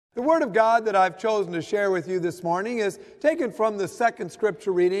The Word of God that I've chosen to share with you this morning is taken from the second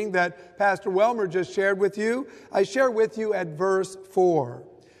scripture reading that Pastor Welmer just shared with you. I share with you at verse 4.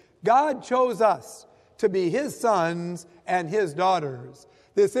 God chose us to be His sons and His daughters.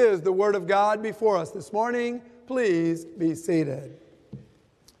 This is the Word of God before us this morning. Please be seated.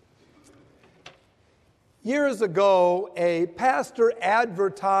 Years ago, a pastor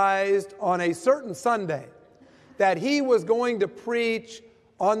advertised on a certain Sunday that he was going to preach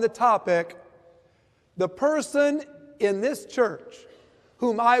on the topic, the person in this church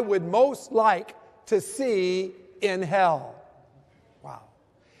whom I would most like to see in hell. Wow.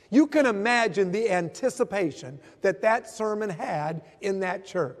 You can imagine the anticipation that that sermon had in that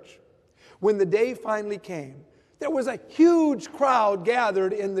church. When the day finally came, there was a huge crowd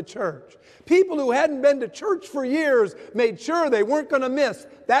gathered in the church. People who hadn't been to church for years made sure they weren't going to miss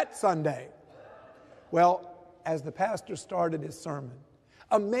that Sunday. Well, as the pastor started his sermon,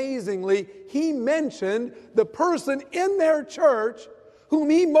 amazingly, he mentioned the person in their church whom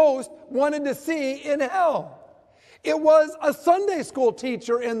he most wanted to see in hell. It was a Sunday school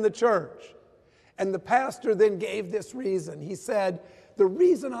teacher in the church. And the pastor then gave this reason. He said, the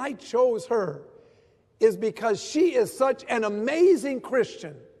reason I chose her is because she is such an amazing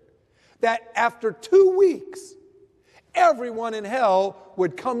Christian that after 2 weeks, everyone in hell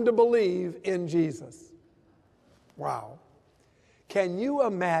would come to believe in Jesus. Wow. Can you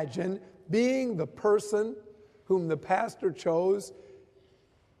imagine being the person whom the pastor chose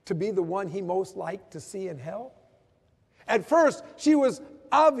to be the one he most liked to see in hell? At first, she was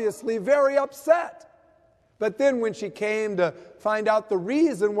obviously very upset. But then when she came to find out the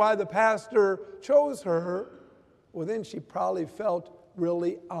reason why the pastor chose her, well, then she probably felt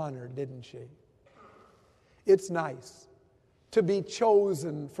really honored, didn't she? It's nice to be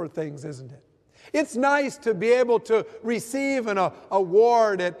chosen for things, isn't it? It's nice to be able to receive an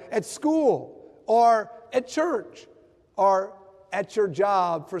award at school or at church or at your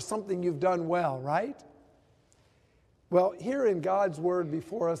job for something you've done well, right? Well, here in God's Word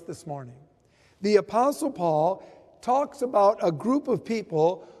before us this morning, the Apostle Paul talks about a group of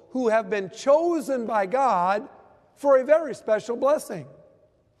people who have been chosen by God for a very special blessing.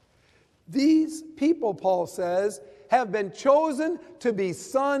 These people, Paul says, have been chosen to be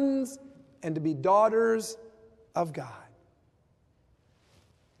sons and to be daughters of God.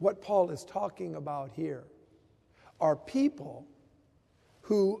 What Paul is talking about here are people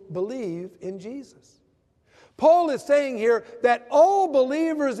who believe in Jesus. Paul is saying here that all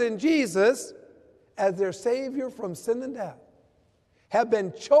believers in Jesus as their Savior from sin and death have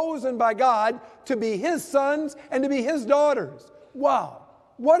been chosen by God to be His sons and to be His daughters. Wow,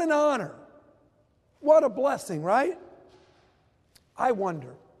 what an honor. What a blessing, right? I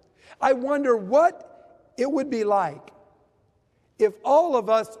wonder what it would be like if all of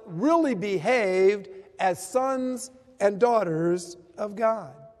us really behaved as sons and daughters of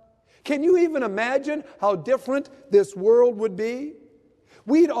God. Can you even imagine how different this world would be?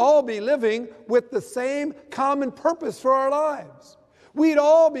 We'd all be living with the same common purpose for our lives. We'd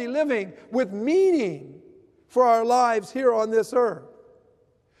all be living with meaning for our lives here on this earth.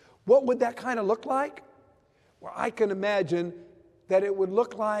 What would that kind of look like? Well, I can imagine that it would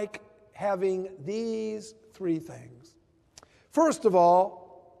look like having these three things. First of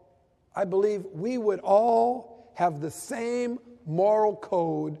all, I believe we would all have the same moral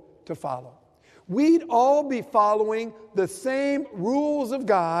code to follow. We'd all be following the same rules of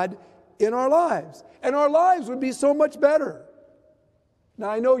God in our lives, and our lives would be so much better.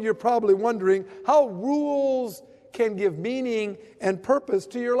 Now, I know you're probably wondering how rules can give meaning and purpose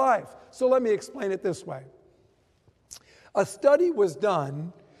to your life. So let me explain it this way. A study was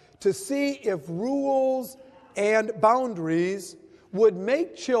done to see if rules and boundaries would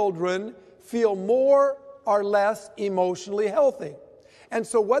make children feel more or less emotionally healthy. And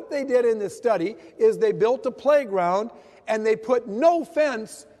so what they did in this study is they built a playground and they put no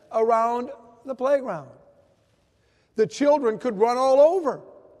fence around the playground. The children could run all over.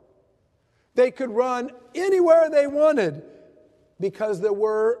 They could run anywhere they wanted because there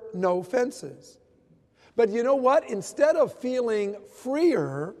were no fences. But you know what? Instead of feeling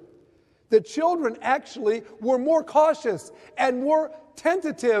freer, the children actually were more cautious and more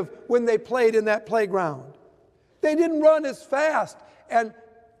tentative when they played in that playground. They didn't run as fast and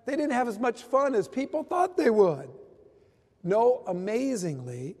they didn't have as much fun as people thought they would. No,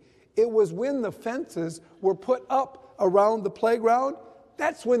 amazingly, it was when the fences were put up around the playground,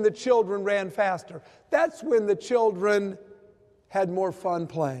 that's when the children ran faster. That's when the children had more fun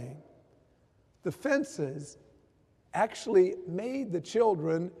playing. The fences actually made the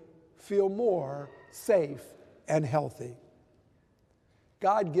children feel more safe and healthy.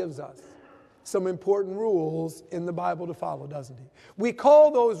 God gives us some important rules in the Bible to follow, doesn't He? We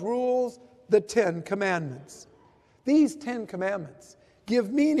call those rules the 10 Commandments. These 10 Commandments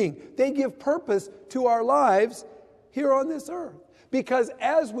give meaning. They give purpose to our lives here on this earth. Because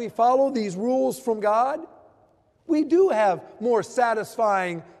as we follow these rules from God, we do have more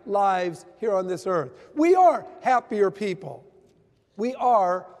satisfying lives here on this earth. We are happier people. We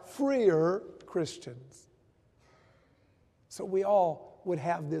are freer Christians. So we all would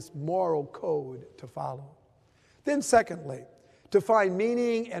have this moral code to follow. Then secondly, to find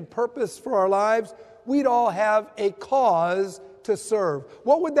meaning and purpose for our lives, we'd all have a cause to serve.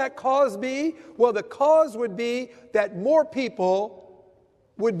 What would that cause be? Well, the cause would be that more people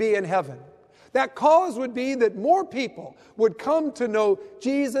would be in heaven. That cause would be that more people would come to know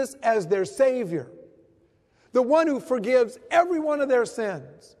Jesus as their Savior, the one who forgives every one of their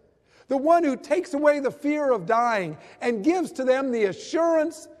sins, the one who takes away the fear of dying and gives to them the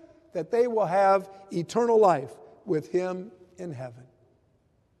assurance that they will have eternal life with Him in heaven.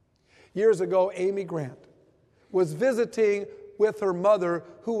 Years ago, Amy Grant was visiting with her mother,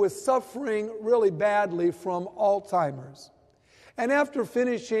 who was suffering really badly from Alzheimer's. And after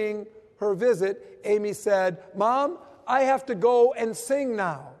finishing her visit, Amy said, "Mom, I have to go and sing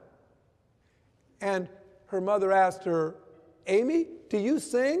now." And her mother asked her, "Amy, do you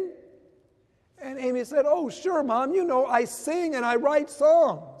sing?" And Amy said, "Oh, sure, Mom. You know, I sing and I write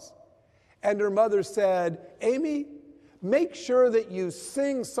songs." And her mother said, "Amy, make sure that you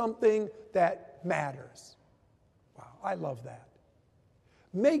sing something that matters." Wow, I love that.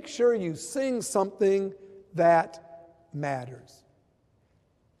 Make sure you sing something that matters.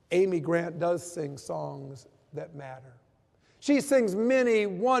 Amy Grant does sing songs that matter. She sings many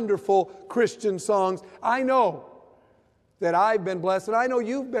wonderful Christian songs. I know that I've been blessed, and I know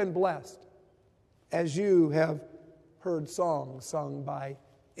you've been blessed as you have heard songs sung by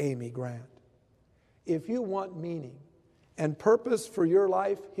Amy Grant. If you want meaning and purpose for your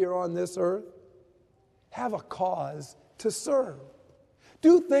life here on this earth, have a cause to serve.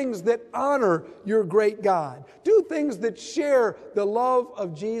 Do things that honor your great God. Do things that share the love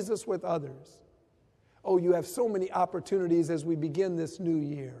of Jesus with others. Oh, you have so many opportunities as we begin this new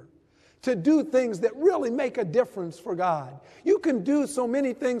year to do things that really make a difference for God. You can do so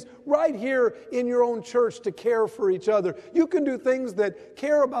many things right here in your own church to care for each other. You can do things that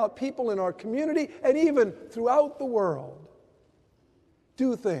care about people in our community and even throughout the world.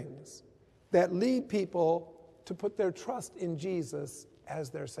 Do things that lead people to put their trust in Jesus as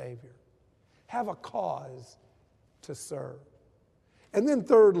their Savior. Have a cause to serve. And then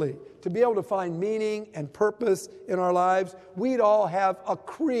thirdly, to be able to find meaning and purpose in our lives, we'd all have a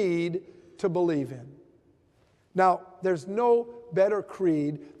creed to believe in. Now, there's no better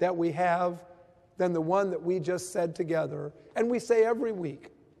creed that we have than the one that we just said together, and we say every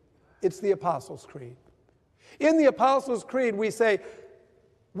week. It's the Apostles' Creed. In the Apostles' Creed, we say,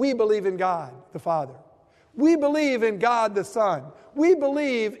 we believe in God the Father. We believe in God the Son. We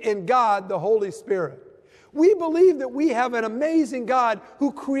believe in God the Holy Spirit. We believe that we have an amazing God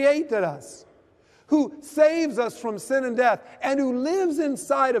who created us, who saves us from sin and death, and who lives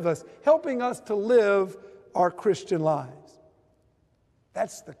inside of us, helping us to live our Christian lives.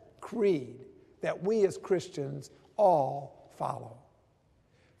 That's the creed that we as Christians all follow.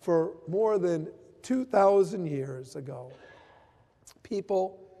 For more than 2,000 years ago,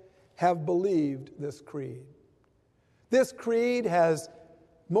 people have believed this creed. This creed has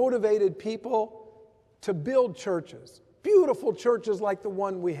motivated people to build churches, beautiful churches like the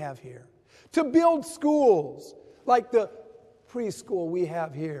one we have here, to build schools like the preschool we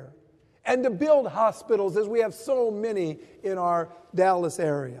have here, and to build hospitals as we have so many in our Dallas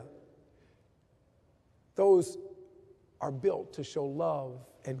area. Those are built to show love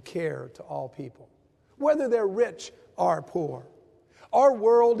and care to all people, whether they're rich or poor. Our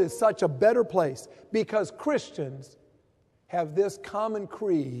world is such a better place because Christians have this common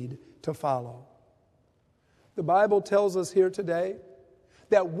creed to follow. The Bible tells us here today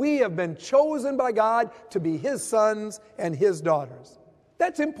that we have been chosen by God to be His sons and His daughters.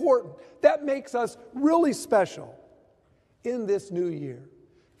 That's important. That makes us really special. In this new year,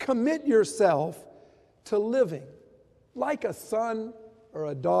 commit yourself to living like a son or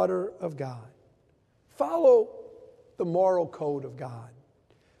a daughter of God. Follow the moral code of God.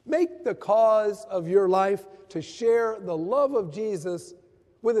 Make the cause of your life to share the love of Jesus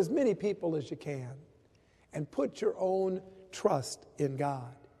with as many people as you can, and put your own trust in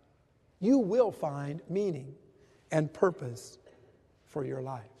God. You will find meaning and purpose for your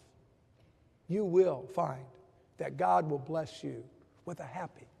life. You will find that God will bless you with a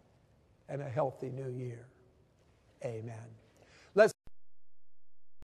happy and a healthy new year. Amen.